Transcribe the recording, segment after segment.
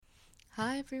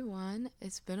Hi everyone,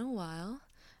 it's been a while.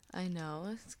 I know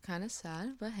it's kind of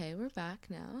sad, but hey, we're back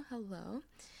now. Hello.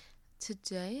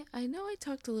 Today, I know I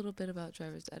talked a little bit about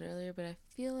driver's ed earlier, but I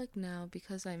feel like now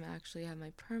because I'm actually have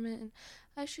my permit,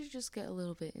 I should just get a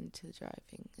little bit into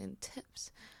driving and tips.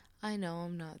 I know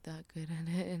I'm not that good at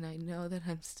it, and I know that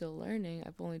I'm still learning.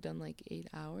 I've only done like 8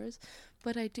 hours,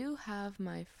 but I do have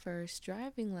my first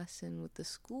driving lesson with the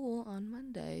school on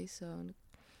Monday, so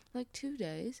like 2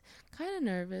 days. Kind of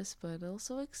nervous, but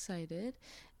also excited.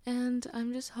 And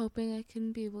I'm just hoping I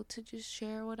can be able to just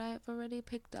share what I've already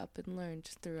picked up and learned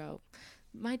throughout.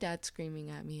 My dad screaming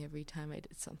at me every time I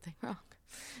did something wrong.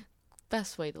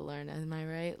 Best way to learn, am I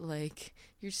right? Like,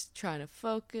 you're just trying to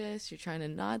focus, you're trying to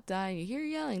not die, and you hear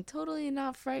yelling, totally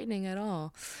not frightening at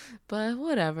all. But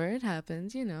whatever, it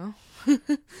happens.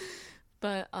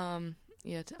 But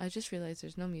yeah, I just realized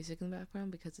there's no music in the background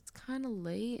because it's kind of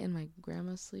late and my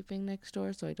grandma's sleeping next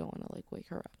door, so I don't want to like wake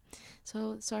her up.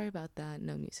 So sorry about that.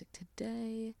 No music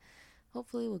today.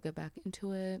 Hopefully we'll get back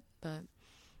into it. But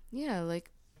yeah,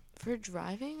 like for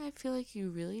driving, I feel like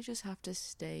you really just have to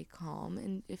stay calm.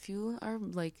 And if you are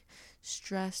like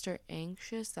stressed or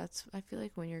anxious, that's I feel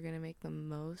like when you're gonna make the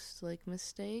most like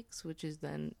mistakes, which is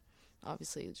then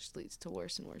obviously it just leads to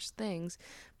worse and worse things.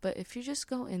 But if you just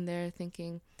go in there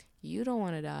thinking you don't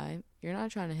want to die, you're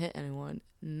not trying to hit anyone,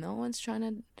 no one's trying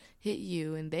to hit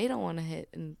you, and they don't want to hit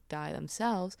and die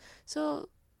themselves. So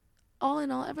all in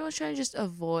all, everyone's trying to just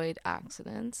avoid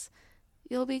accidents.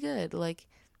 You'll be good. Like,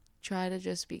 try to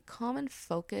just be calm and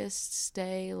focused,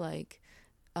 stay like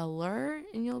alert,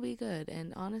 and you'll be good.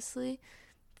 And honestly,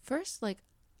 first, like,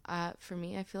 for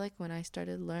me, I feel like when I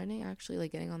started learning, actually,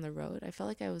 like getting on the road, I felt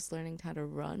like I was learning how to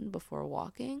run before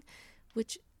walking,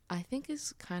 which I think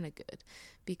is kind of good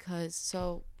because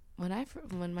so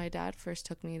when my dad first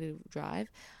took me to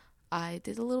drive, I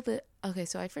did a little bit. Okay,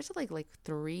 so I first did like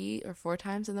 3 or 4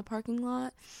 times in the parking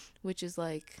lot, which is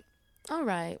like all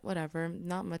right, whatever,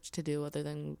 not much to do other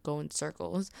than go in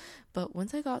circles. But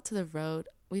once I got to the road,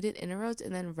 we did inner roads,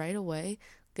 and then right away,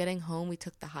 getting home, we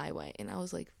took the highway, and I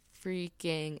was like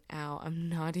freaking out. I'm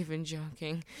not even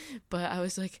joking. But I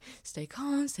was like, stay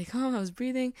calm, stay calm. I was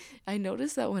breathing. I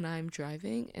noticed that when I'm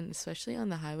driving, and especially on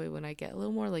the highway, when I get a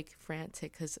little more like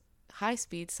frantic, because high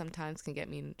speeds sometimes can get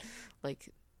me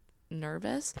like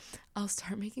nervous, I'll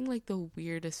start making like the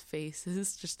weirdest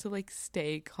faces just to like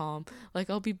stay calm.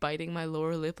 Like I'll be biting my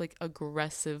lower lip like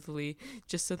aggressively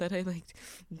just so that I like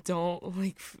don't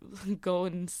like go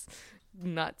and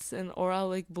nuts, and or I'll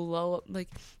like blow up, like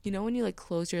when you like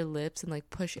close your lips and like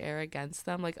push air against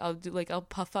them, like I'll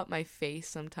puff up my face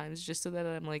sometimes just so that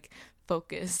I'm like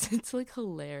focused. It's like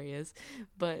hilarious.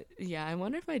 But yeah, I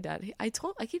wonder if my dad, I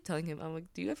keep telling him, I'm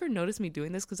like, do you ever notice me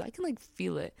doing this, because I can like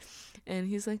feel it. And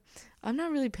he's like, I'm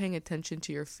not really paying attention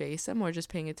to your face, I'm more just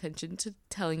paying attention to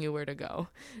telling you where to go.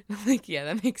 And I'm like, yeah,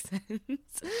 that makes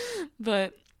sense.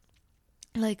 But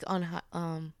like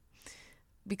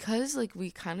because like we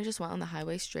kind of just went on the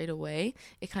highway straight away,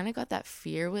 it kind of got that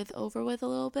fear with over with a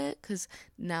little bit, because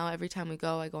now every time we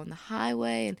go, I go on the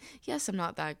highway, and yes, I'm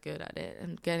not that good at it,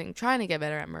 and trying to get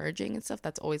better at merging and stuff.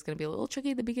 That's always going to be a little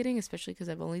tricky at the beginning, especially because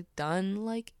I've only done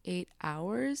like 8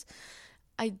 hours.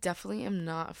 I definitely am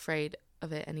not afraid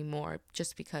of it anymore,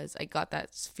 just because I got that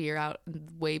fear out in the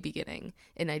way beginning,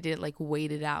 and I didn't like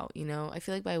wait it out. I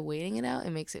feel like by waiting it out,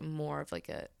 it makes it more of like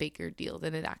a bigger deal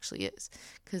than it actually is.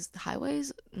 Because the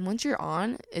highways, once you're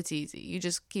on, it's easy. You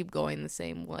just keep going the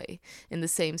same way in the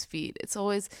same speed. It's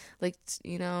always like,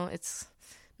 it's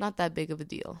not that big of a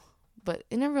deal. But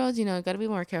inner roads, got to be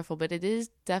more careful. But it is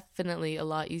definitely a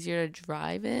lot easier to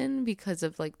drive in because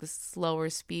of like the slower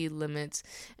speed limits,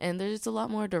 and there's a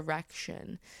lot more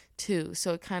direction too.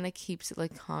 So it kind of keeps it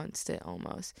like constant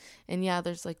almost. And yeah,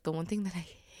 there's like the one thing that I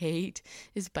hate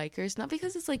is bikers. Not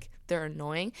because it's like they're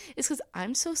annoying, it's because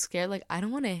I'm so scared. Like I don't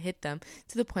want to hit them,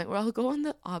 to the point where I'll go on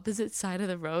the opposite side of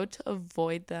the road to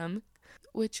avoid them,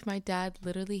 which my dad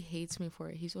literally hates me for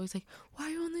it. He's always like, "Why are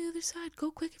you on the other side? Go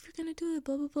quick if you're gonna do it."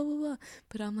 Blah blah blah blah blah.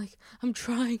 But I'm like, I'm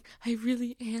trying. I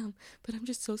really am. But I'm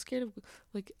just so scared of,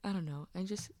 like, I don't know.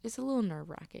 It's a little nerve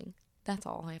wracking. That's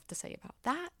all I have to say about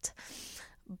that.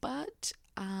 But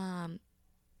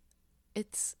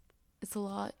it's it's a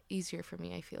lot easier for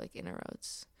me. I feel like inner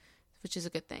roads, which is a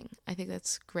good thing. I think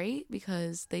that's great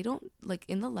because they don't, like,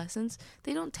 in the lessons,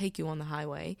 they don't take you on the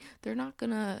highway. They're not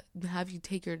gonna have you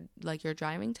take your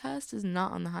driving test is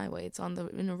not on the highway. It's on the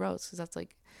inner roads, because that's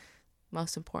like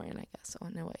most important, I guess, so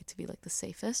in a way, to be like the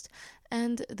safest.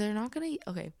 And they're not gonna,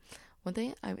 okay, one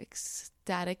thing I'm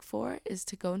ecstatic for is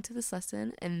to go into this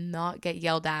lesson and not get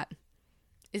yelled at.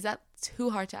 Is that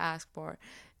too hard to ask for?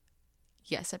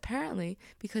 Yes, apparently,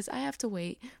 because I have to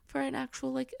wait for an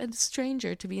actual, like, a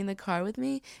stranger to be in the car with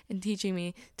me and teaching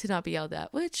me to not be yelled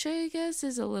at, which I guess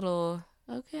is a little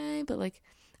okay, but, like,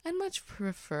 I'd much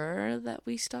prefer that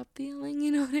we stop the yelling,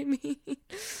 you know what I mean?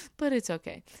 But it's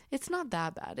okay. It's not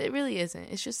that bad. It really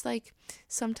isn't. It's just, like,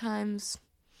 sometimes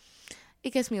it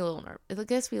gets me a little it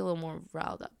gets me a little more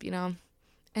riled up, you know?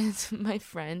 And my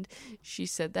friend, she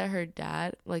said that her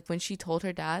dad, like when she told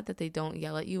her dad that they don't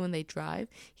yell at you when they drive,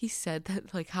 he said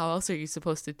that, like, how else are you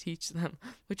supposed to teach them?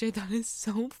 Which I thought is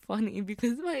so funny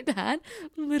because my dad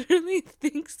literally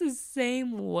thinks the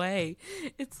same way.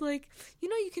 It's like, you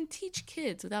can teach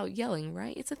kids without yelling,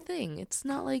 right? It's a thing. It's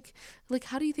not like,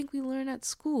 how do you think we learn at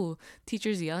school?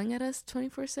 Teachers yelling at us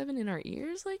 24/7 in our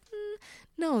ears? Like,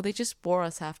 no, they just bore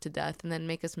us half to death and then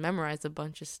make us memorize a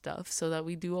bunch of stuff so that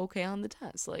we do okay on the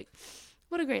test. Like,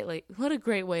 what a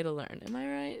great way to learn. Am I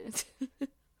right?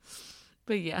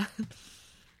 But yeah,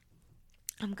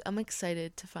 I'm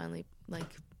excited to finally,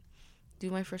 like,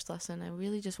 do my first lesson. I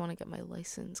really just want to get my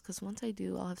license because once I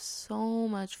do, I'll have so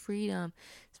much freedom,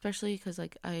 especially because,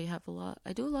 like, I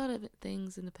do a lot of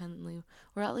things independently,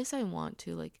 or at least I want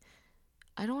to. Like,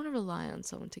 I don't want to rely on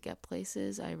someone to get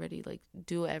places. I already, like,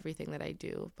 do everything that I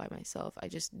do by myself. I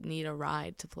just need a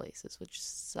ride to places, which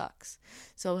sucks.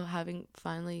 So having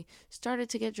finally started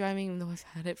to get driving, even though I've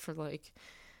had it for, like,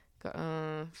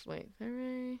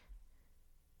 February,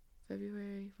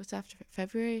 what's after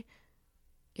February?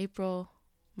 April,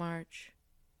 March,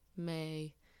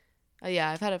 May. Yeah,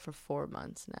 I've had it for 4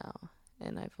 months now.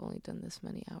 And I've only done this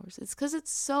many hours. It's because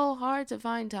it's so hard to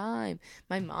find time.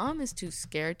 My mom is too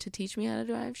scared to teach me how to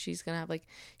drive. She's going to have,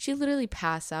 she literally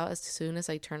pass out as soon as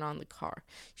I turn on the car.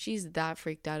 She's that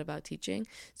freaked out about teaching.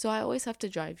 So I always have to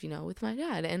drive, with my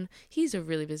dad. And he's a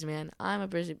really busy man. I'm a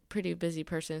pretty busy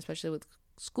person, especially with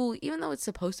school. Even though it's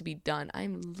supposed to be done,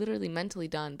 I'm literally mentally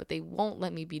done, but they won't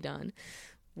let me be done.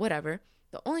 Whatever.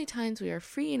 The only times we are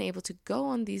free and able to go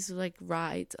on these, like,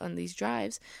 rides, on these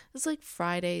drives, is, like,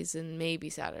 Fridays and maybe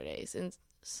Saturdays and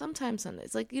sometimes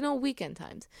Sundays, like, weekend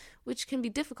times, which can be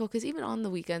difficult because even on the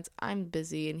weekends I'm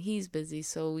busy and he's busy,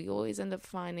 so we always end up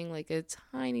finding, like, a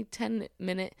tiny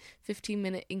 10-minute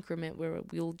 15-minute increment where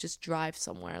we'll just drive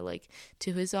somewhere, like,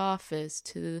 to his office,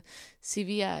 to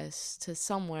CVS, to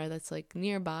somewhere that's, like,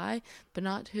 nearby but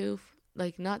not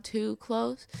too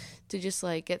close, to just,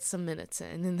 like, get some minutes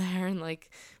in there, and, like,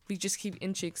 we just keep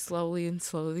inching slowly and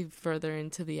slowly further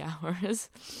into the hours.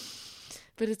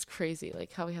 But it's crazy,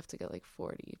 like, how we have to get, like,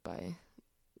 40 by,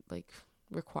 like,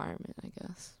 requirement, I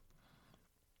guess.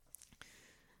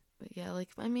 But yeah, like,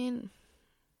 I mean,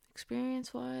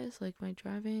 experience wise, like, my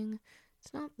driving,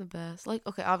 it's not the best. Like,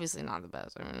 okay, obviously not the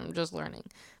best. I mean, I'm just learning.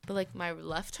 But, like, my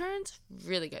left turns,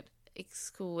 really good.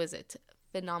 Exquisite.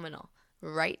 Phenomenal.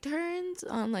 Right turns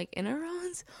on, like, inner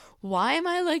roads, why am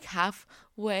I, like,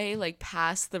 halfway, like,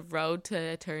 past the road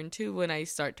to turn to when I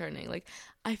start turning? Like,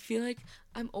 I feel like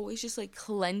I'm always just, like,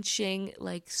 clenching,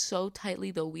 like, so tightly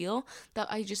the wheel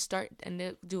that I just end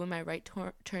up doing my right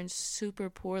turn super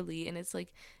poorly, and it's,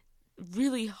 like,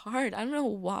 really hard. I don't know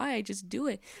why I just do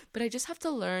it, but I just have to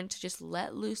learn to just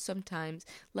let loose sometimes,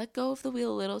 let go of the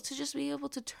wheel a little to just be able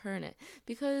to turn it.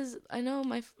 Because I know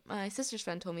my sister's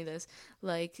friend told me this,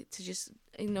 like, to just,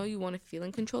 you want to feel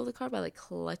in control of the car by, like,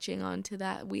 clutching onto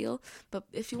that wheel, but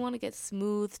if you want to get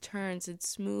smooth turns and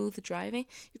smooth driving,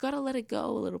 you got to let it go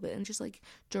a little bit and just, like,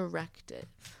 direct it,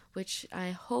 which I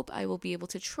hope I will be able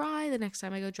to try the next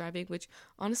time I go driving, which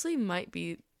honestly might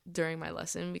be during my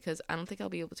lesson because I don't think I'll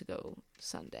be able to go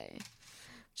Sunday,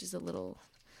 which is a little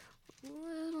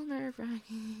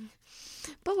nerve-wracking,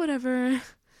 but whatever.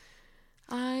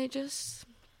 I just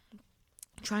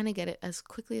trying to get it as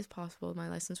quickly as possible, my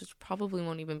license, which probably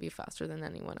won't even be faster than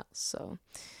anyone else, so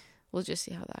we'll just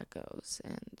see how that goes.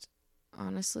 And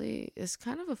honestly, it's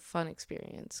kind of a fun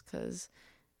experience because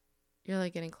you're,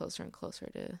 like, getting closer and closer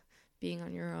to being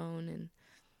on your own, and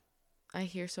I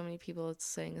hear so many people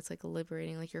saying it's, like,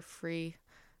 liberating, like, you're free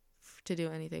to do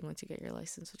anything once you get your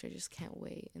license, which I just can't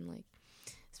wait. And, like,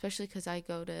 especially because I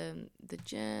go to the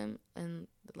gym and,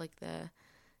 like,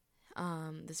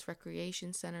 this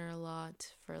recreation center a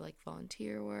lot for, like,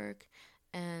 volunteer work,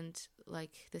 and,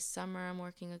 like, this summer I'm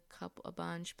working a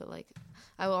bunch, but, like,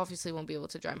 I obviously won't be able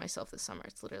to drive myself this summer.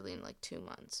 It's literally in, like, 2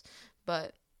 months,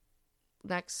 but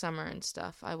next summer and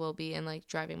stuff I will be, and, like,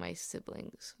 driving my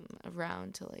siblings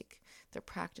around to, like, their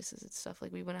practices and stuff.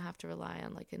 Like, we wouldn't have to rely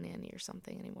on, like, a nanny or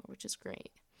something anymore, which is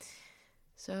great.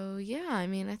 So yeah, I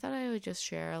mean, I thought I would just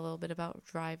share a little bit about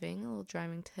driving, a little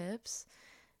driving tips.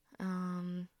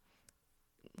 I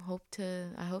hope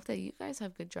that you guys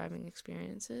have good driving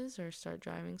experiences or start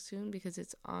driving soon, because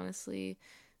it's honestly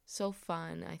so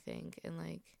fun, I think, and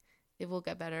like it will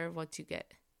get better once you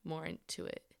get more into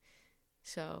it.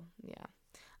 So, yeah.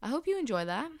 I hope you enjoy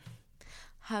that.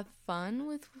 Have fun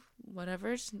with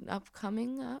whatever's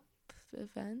upcoming up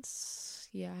events.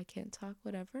 Yeah, I can't talk,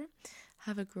 whatever.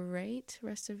 Have a great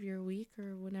rest of your week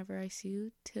or whenever I see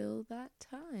you till that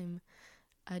time.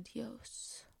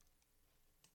 Adios.